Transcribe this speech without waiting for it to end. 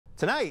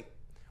Tonight,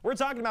 we're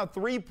talking about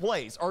 3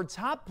 plays. Our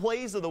top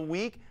plays of the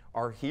week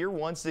are here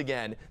once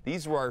again.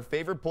 These were our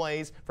favorite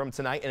plays from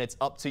tonight, and it's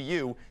up to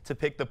you to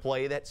pick the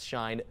play that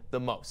shined the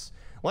most.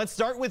 Let's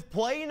start with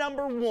play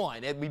number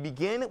 1, and we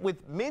begin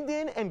with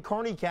Minden and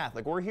Kearney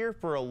Catholic. We're here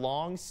for a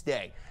long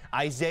stay.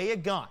 Isaiah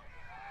Gaunt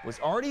was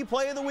already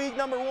play of the week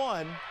number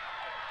 1,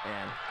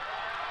 and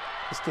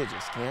this kid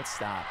just can't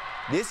stop.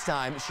 This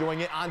time showing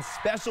it on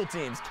special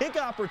teams.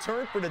 Kickoff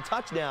return for the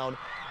touchdown.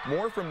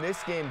 More from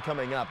this game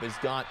coming up as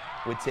Gaunt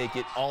would take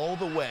it all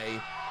the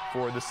way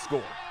for the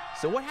score.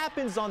 So what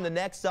happens on the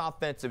next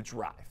offensive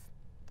drive?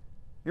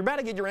 You're about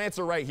to get your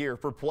answer right here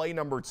for play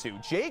number 2.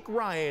 Jake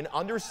Ryan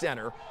under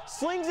center,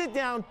 slings it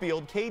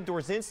downfield. Kade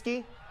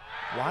Dorzynski,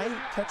 why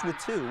catch with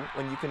 2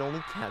 when you can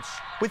only catch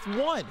with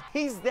 1?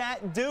 He's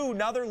that dude.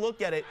 Another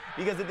look at it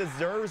because it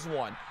deserves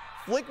 1.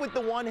 Flick with the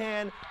one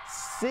hand,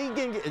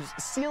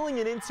 sealing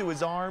it into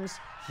his arms.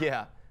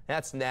 Yeah,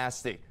 that's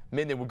nasty.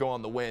 Minden would go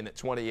on the win at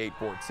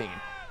 28-14.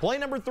 Play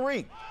number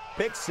 3,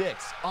 pick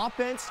 6.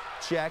 Offense,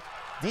 check.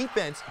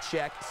 Defense,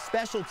 check.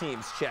 Special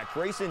teams, check.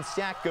 Grayson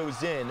Sack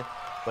goes in,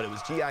 but it was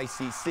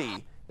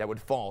GICC that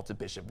would fall to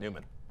Bishop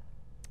Neumann.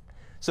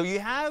 So you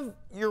have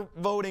your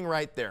voting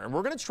right there, and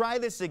we're going to try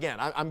this again.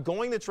 I'm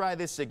going to try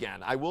this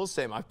again. I will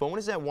say my phone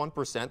is at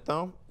 1%,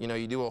 though. You know,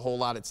 you do a whole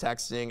lot of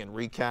texting and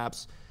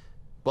recaps,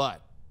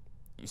 but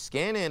you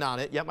scan in on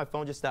it. Yep, my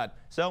phone just died.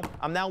 So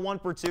I'm now 1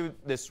 for 2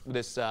 this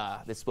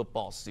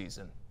football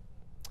season.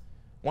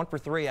 1 for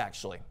 3,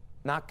 actually.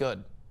 Not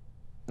good.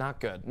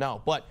 Not good.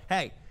 No, but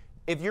hey,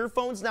 if your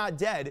phone's not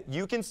dead,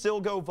 you can still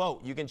go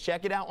vote. You can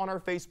check it out on our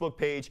Facebook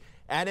page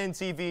at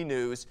NTV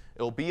News.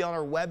 It'll be on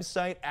our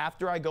website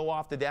after I go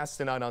off the desk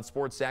tonight on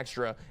Sports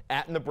Extra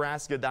at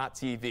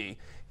Nebraska.tv.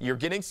 You're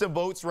getting some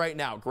votes right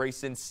now.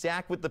 Grayson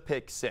Sack with the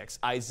pick 6.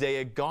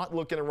 Isaiah Gaunt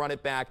looking to run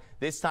it back,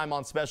 this time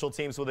on special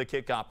teams with a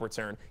kickoff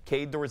return.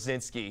 Kade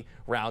Dorzynski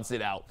rounds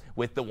it out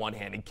with the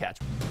one-handed catch.